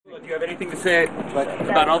you have anything to say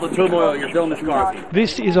about all the turmoil your film has caused?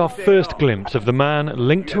 This is our first glimpse of the man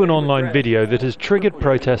linked to an online video that has triggered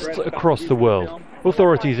protests across the world.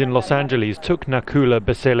 Authorities in Los Angeles took Nakoula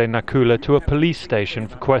Basseley Nakoula to a police station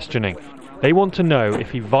for questioning. They want to know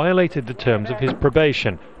if he violated the terms of his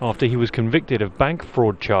probation after he was convicted of bank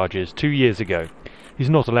fraud charges 2 years ago. He's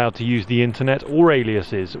not allowed to use the internet or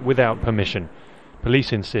aliases without permission.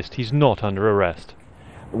 Police insist he's not under arrest.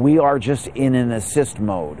 We are just in an assist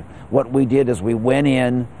mode. What we did is we went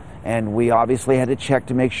in and we obviously had to check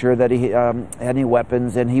to make sure that he had any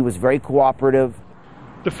weapons, and he was very cooperative.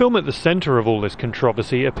 The film at the centre of all this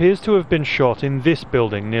controversy appears to have been shot in this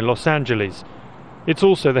building near Los Angeles. It's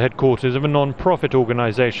also the headquarters of a non-profit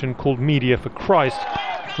organisation called Media for Christ,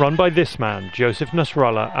 run by this man, Joseph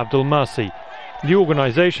Nasrallah Abdulmasi. The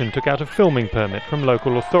organisation took out a filming permit from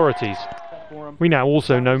local authorities. We now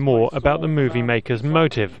also know more about the movie maker's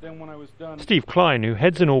motive. Steve Klein, who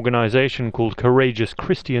heads an organisation called Courageous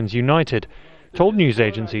Christians United, told news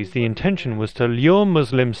agencies the intention was to lure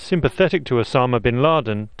Muslims sympathetic to Osama bin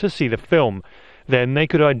Laden to see the film. Then they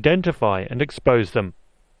could identify and expose them.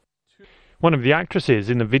 One of the actresses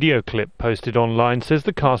in the video clip posted online says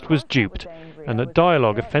the cast was duped and that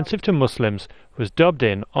dialogue offensive to Muslims was dubbed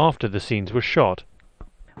in after the scenes were shot.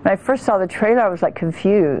 When I first saw the trailer, I was like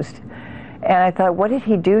confused. And I thought, what did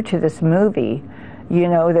he do to this movie, you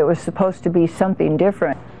know, that was supposed to be something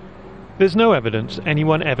different? There's no evidence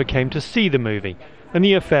anyone ever came to see the movie, and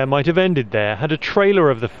the affair might have ended there had a trailer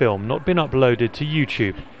of the film not been uploaded to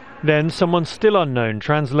YouTube. Then someone still unknown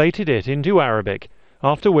translated it into Arabic,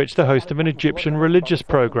 after which the host of an Egyptian religious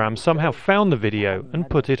program somehow found the video and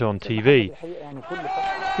put it on TV.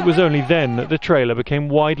 It was only then that the trailer became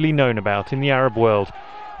widely known about in the Arab world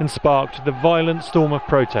and sparked the violent storm of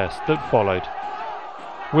protest that followed.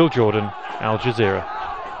 Will Jordan, Al Jazeera.